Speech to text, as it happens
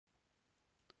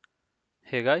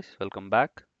Hey guys, welcome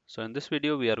back. So in this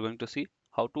video we are going to see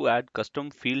how to add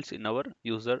custom fields in our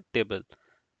user table.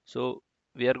 So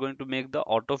we are going to make the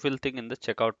autofill thing in the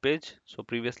checkout page. So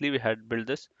previously we had built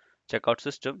this checkout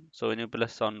system. So when you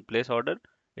press on place order,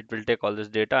 it will take all this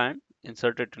data and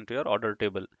insert it into your order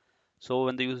table. So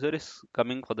when the user is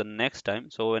coming for the next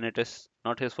time, so when it is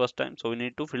not his first time, so we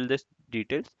need to fill this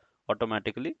details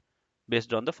automatically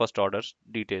based on the first order's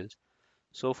details.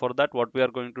 So for that, what we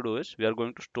are going to do is we are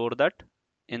going to store that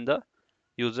in the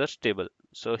users table.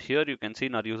 So here you can see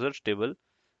in our users table,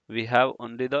 we have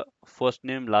only the first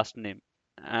name, last name,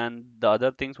 and the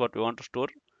other things what we want to store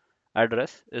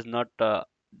address is not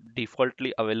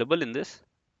defaultly available in this,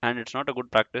 and it's not a good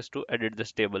practice to edit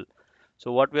this table.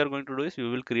 So what we are going to do is we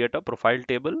will create a profile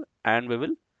table and we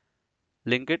will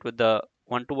link it with the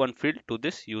one-to-one field to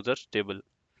this users table,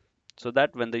 so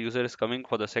that when the user is coming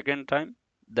for the second time,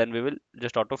 then we will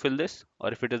just autofill this,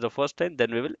 or if it is the first time,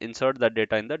 then we will insert that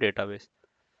data in the database.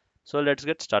 So let's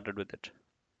get started with it.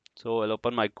 So I'll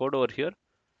open my code over here,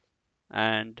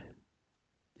 and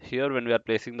here when we are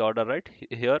placing the order, right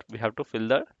here we have to fill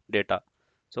the data.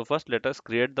 So first let us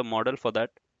create the model for that.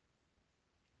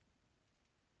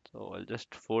 So I'll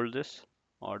just fold this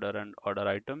order and order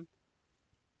item,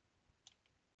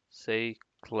 say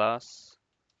class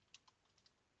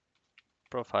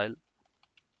profile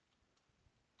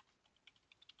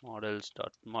models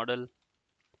dot model,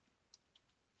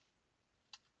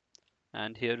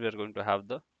 and here we are going to have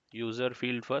the user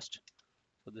field first.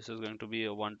 So this is going to be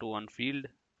a one-to-one field,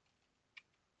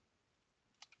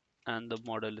 and the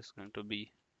model is going to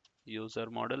be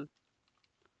user model.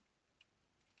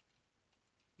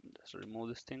 Just remove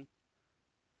this thing,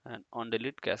 and on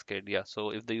delete cascade, yeah, so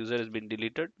if the user has been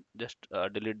deleted, just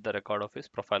delete the record of his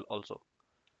profile also.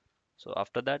 So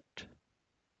after that,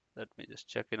 let me just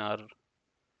check in our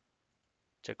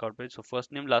checkout page. So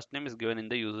first name, last name is given in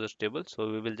the users table,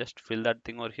 so we will just fill that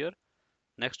thing over here.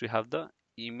 Next we have the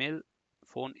email.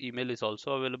 Phone email is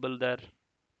also available there.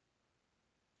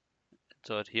 It's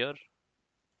over here.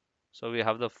 So we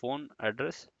have the phone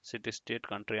address, city, state,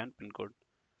 country, and pin code.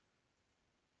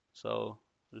 So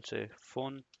we'll say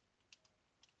phone,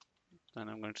 and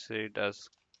I'm going to say it as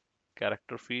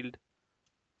character field,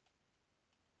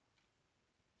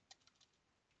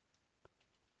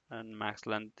 and max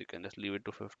length you can just leave it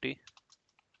to 50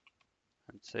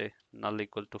 and say null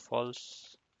equal to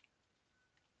false.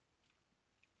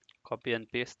 Copy and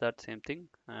paste that same thing,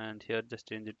 and here just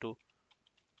change it to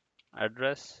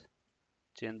address,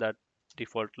 change that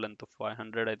default length of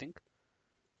 500. I think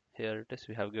here it is,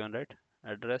 we have given right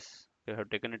address, we have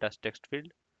taken it as text field.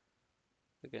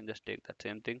 We can just take that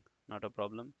same thing, not a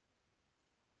problem.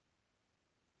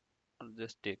 I'll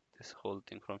just take this whole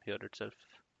thing from here itself,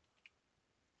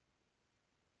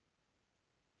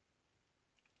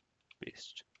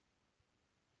 paste.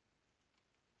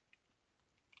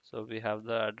 So we have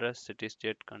the address, city,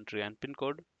 state, country, and pin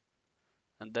code,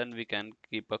 and then we can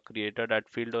keep a created at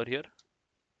field over here.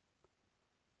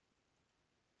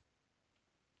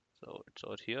 So it's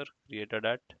over here, created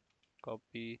at,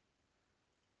 copy,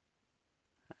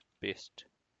 paste.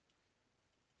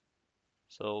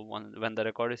 So when the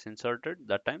record is inserted,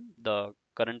 that time the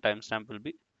current timestamp will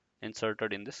be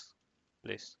inserted in this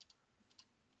place.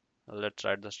 Let's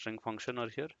write the string function over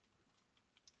here,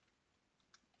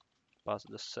 pass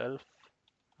the self,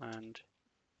 and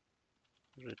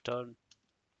return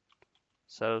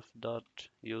self dot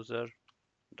user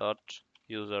dot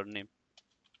username.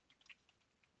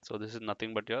 So this is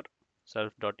nothing but your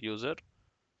self dot user.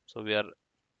 So we are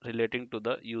relating to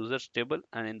the users table,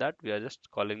 and in that we are just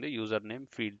calling the username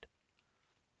field.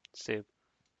 Save.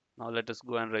 Now let us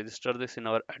go and register this in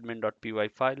our admin.py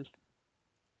file.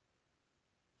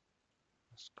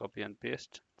 Just copy and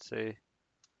paste, say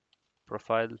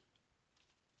profile,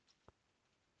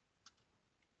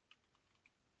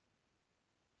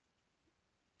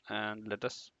 and let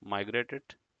us migrate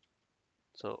it.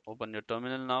 So open your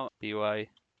terminal now, py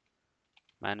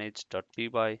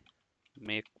manage.py,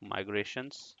 make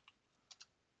migrations.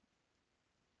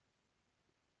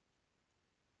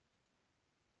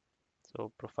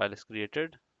 So profile is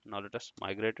created. Now let us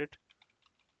migrate it.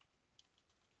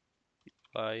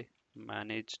 Py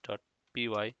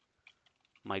manage.py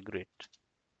migrate.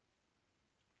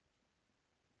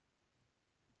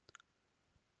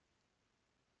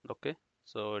 Okay,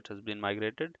 so it has been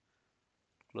migrated.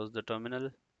 Close the terminal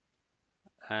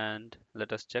and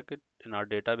let us check it in our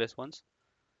database once.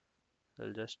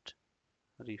 I'll just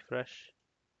refresh.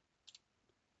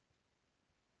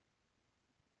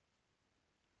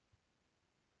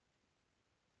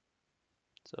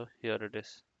 So here it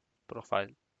is, profile.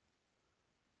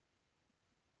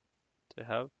 So we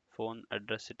have phone,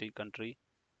 address, city, country,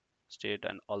 state,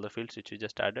 and all the fields which we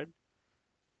just added.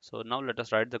 So now let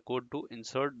us write the code to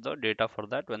insert the data for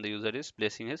that when the user is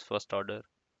placing his first order.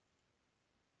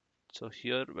 So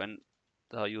here when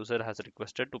the user has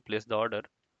requested to place the order,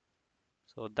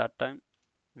 so that time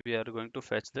we are going to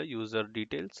fetch the user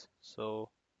details. So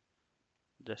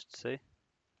just say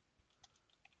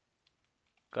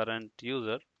current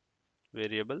user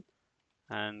variable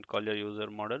and call your user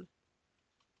model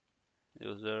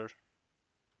user.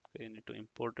 Okay, you need to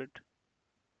import it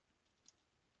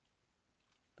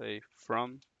by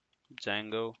from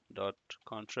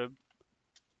Django.contrib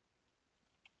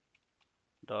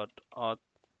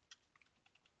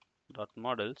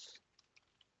auth.models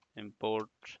import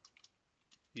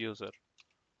user.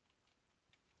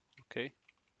 Okay,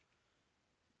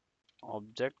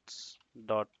 objects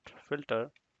dot filter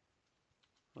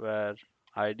where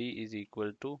id is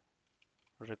equal to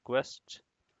request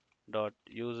dot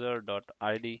user dot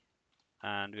id,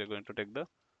 and we are going to take the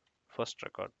first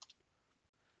record.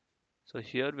 So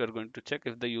here we are going to check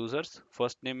if the user's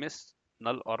first name is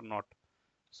null or not.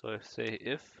 So if say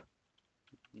if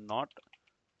not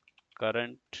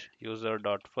current user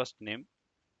dot first name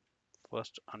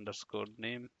first underscore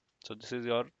name. So this is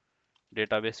your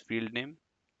database field name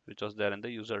which was there in the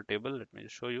user table. Let me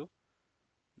show you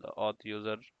the auth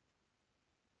user,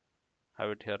 have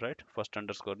it here, right? First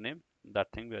underscore name,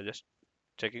 that thing we are just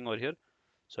checking over here.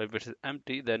 So if it is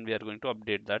empty, then we are going to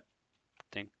update that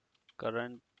thing.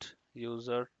 Current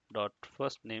user dot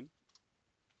first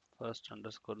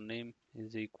underscore name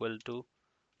is equal to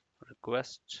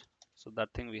request. So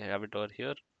that thing we have it over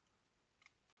here,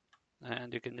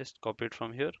 and you can just copy it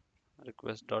from here.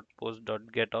 Request dot post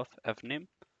dot get of fname,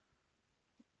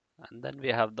 and then we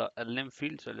have the lname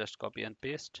field. So just copy and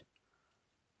paste,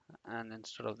 and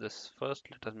instead of this first,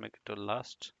 let us make it to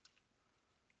last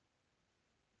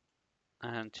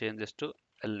and change this to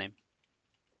lname.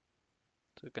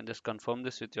 So you can just confirm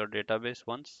this with your database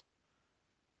once.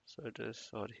 So it is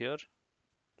over here,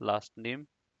 last name.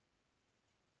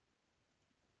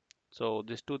 So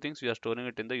these two things we are storing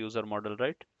it in the user model,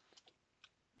 right?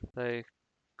 Like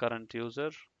current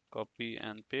user, copy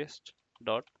and paste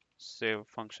dot save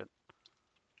function.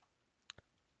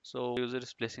 So user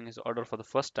is placing his order for the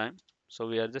first time. So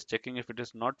we are just checking if it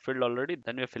is not filled already,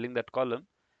 then we are filling that column.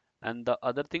 And the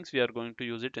other things we are going to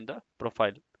use it in the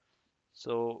profile.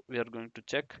 So we are going to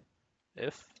check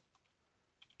if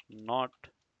not,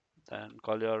 then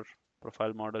call your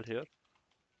profile model here.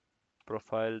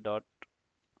 Profile dot,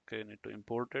 okay, you need to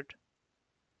import it.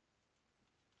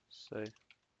 Say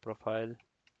profile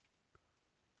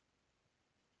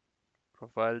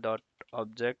dot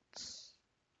objects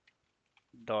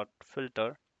dot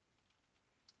filter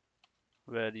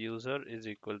where user is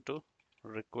equal to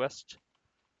request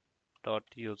dot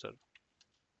user.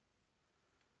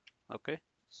 Okay,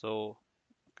 so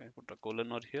okay, put a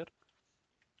colon over here.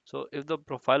 So if the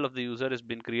profile of the user has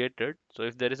been created, so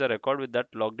if there is a record with that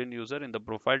logged in user in the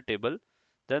profile table,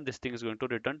 then this thing is going to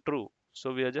return true.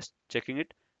 So we are just checking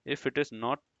it. If it is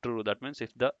not true, that means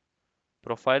if the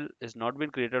profile is not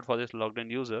been created for this logged in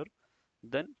user,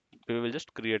 then we will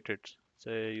just create it.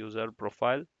 Say user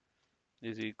profile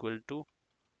is equal to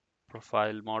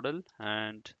profile model,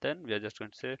 and then we are just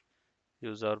going to say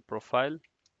user profile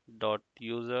dot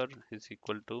user is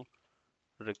equal to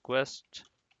request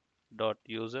dot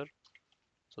user.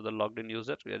 So the logged in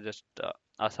user, we are just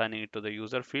assigning it to the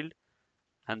user field,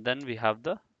 and then we have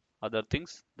the other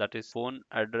things, that is phone,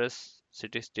 address,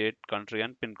 city, state, country,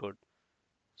 and pin code.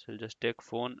 So we'll just take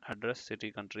phone, address,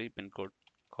 city, country, pin code,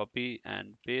 copy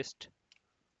and paste,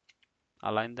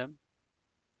 align them.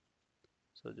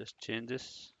 So just change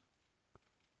this,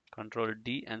 Control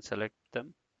D and select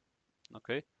them.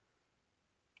 Okay,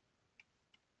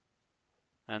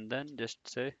 and then just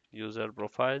say user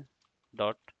profile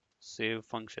dot save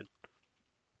function.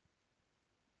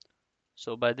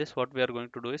 So by this, what we are going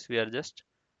to do is we are just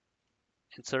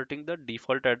inserting the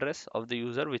default address of the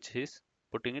user which he is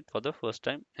putting it for the first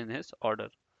time in his order.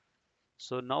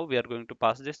 So now we are going to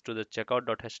pass this to the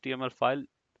checkout.html file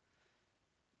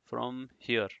from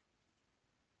here.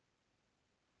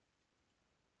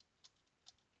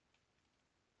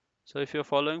 So if you're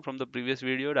following from the previous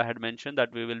video, I had mentioned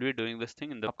that we will be doing this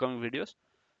thing in the upcoming videos.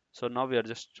 So now we are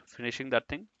just finishing that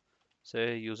thing.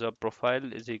 Say user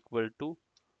profile is equal to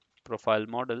profile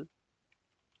model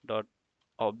dot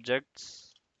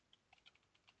objects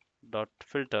dot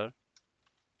filter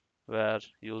where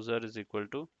user is equal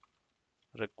to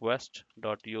request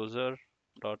dot user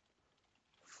dot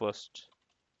first,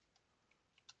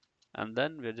 and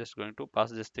then we're just going to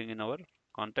pass this thing in our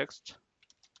context.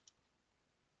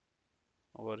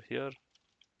 over here,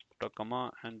 put a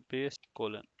comma and paste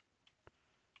colon.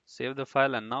 Save the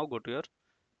file and now go to your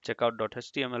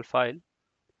checkout.html file.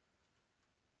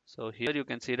 So here you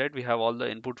can see that we have all the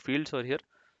input fields over here.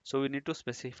 So we need to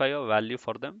specify a value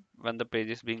for them when the page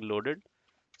is being loaded.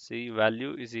 See,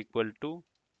 value is equal to,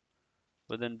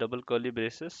 within double curly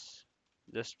braces,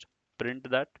 just print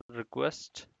that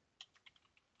request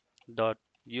dot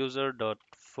user dot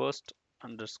first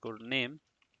underscore name,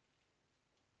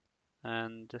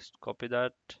 and just copy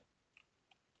that,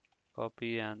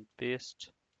 copy and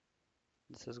paste.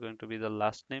 This is going to be the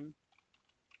last name,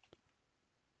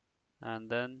 and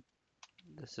then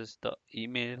this is the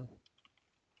email.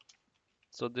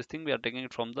 So this thing we are taking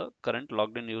it from the current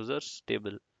logged in users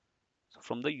table, so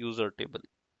from the user table.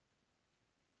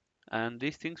 And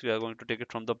these things we are going to take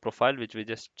it from the profile which we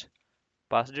just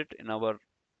passed it in our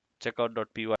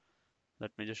checkout.py.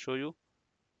 Let me just show you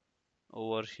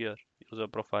over here, user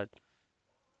profile.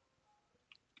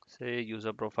 Say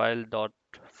user profile dot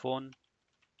phone,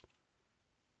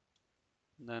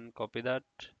 then copy that,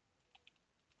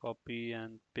 copy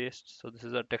and paste. So this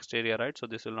is a text area, right? So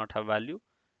this will not have value.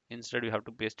 Instead, we have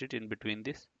to paste it in between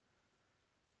this.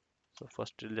 So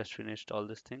first we'll just finish all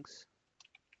these things.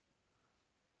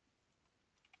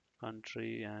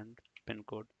 Country and pin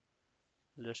code.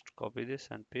 Just copy this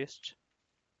and paste.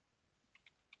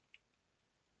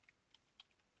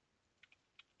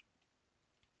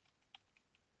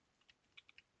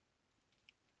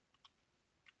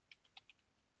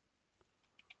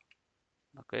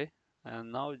 Okay,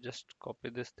 and now just copy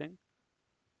this thing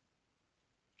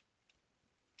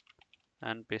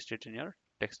and paste it in your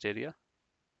text area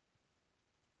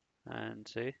and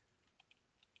say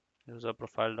user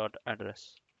profile dot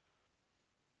address.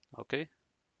 Okay,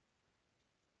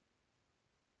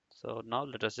 so now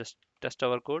let us just test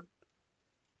our code.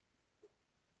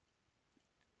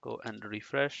 Go and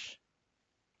refresh.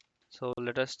 So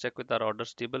let us check with our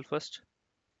orders table first.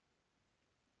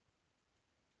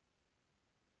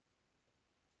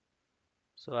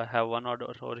 So I have one order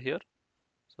over here.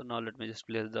 So now let me just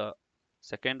place the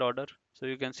second order. So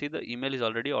you can see the email is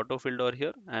already auto-filled over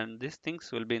here, and these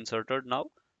things will be inserted now,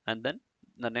 and then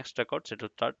the next records it will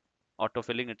start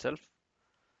auto-filling itself.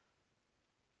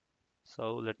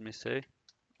 So let me say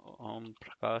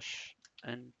Prakash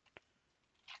and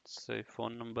say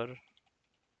phone number,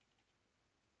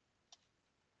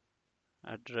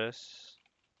 address,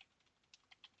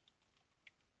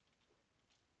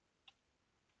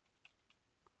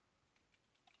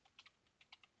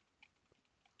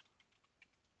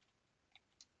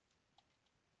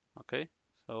 okay.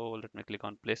 So let me click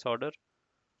on place order.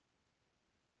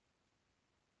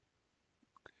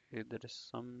 Okay, there is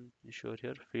some issue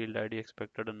here. Field ID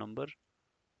expected a number,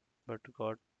 but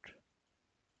got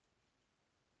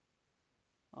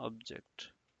object.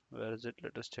 Where is it?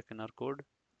 Let us check in our code.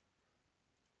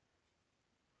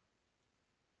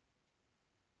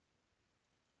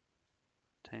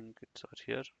 Think it's over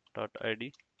here. Dot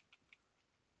ID.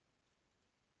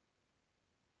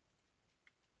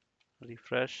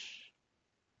 Refresh,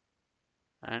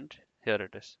 and here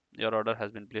it is. Your order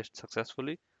has been placed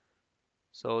successfully.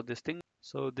 So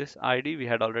this ID we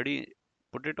had already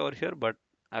put it over here, but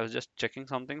I was just checking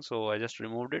something, so I just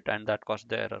removed it, and that caused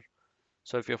the error.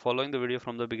 So if you're following the video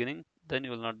from the beginning, then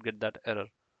you will not get that error.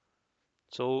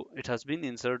 So it has been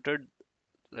inserted.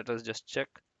 Let us just check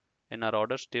in our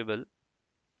orders table.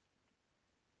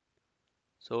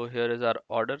 So here is our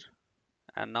order,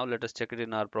 and now let us check it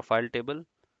in our profile table.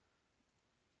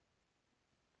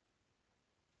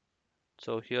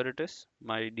 So here it is.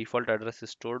 My default address is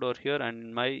stored over here, and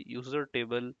in my user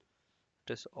table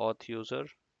it is auth user.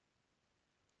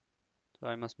 So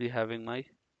I must be having my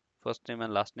first name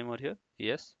and last name over here.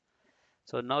 Yes.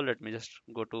 So now let me just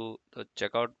go to the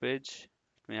checkout page.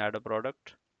 Let me add a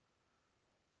product,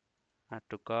 add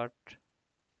to cart,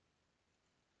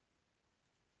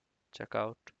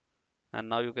 checkout. And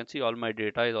now you can see all my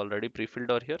data is already pre-filled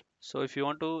over here. So if you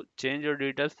want to change your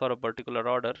details for a particular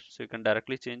order, so you can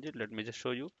directly change it. Let me just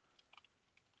show you.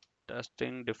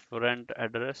 Testing different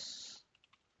address,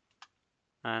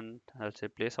 and I'll say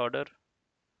place order.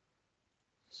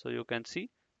 So you can see,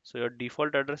 so your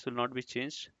default address will not be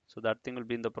changed. So that thing will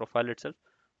be in the profile itself.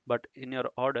 But in your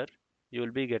order, you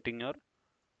will be getting your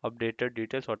updated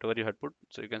details, whatever you had put.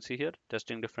 So you can see here,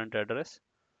 testing different address.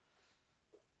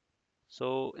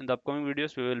 So in the upcoming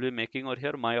videos, we will be making over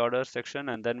here my order section,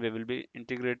 and then we will be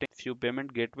integrating few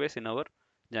payment gateways in our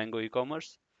Django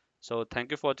Ecommerce. So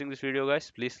thank you for watching this video,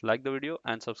 guys. Please like the video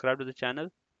and subscribe to the channel.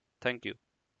 Thank you.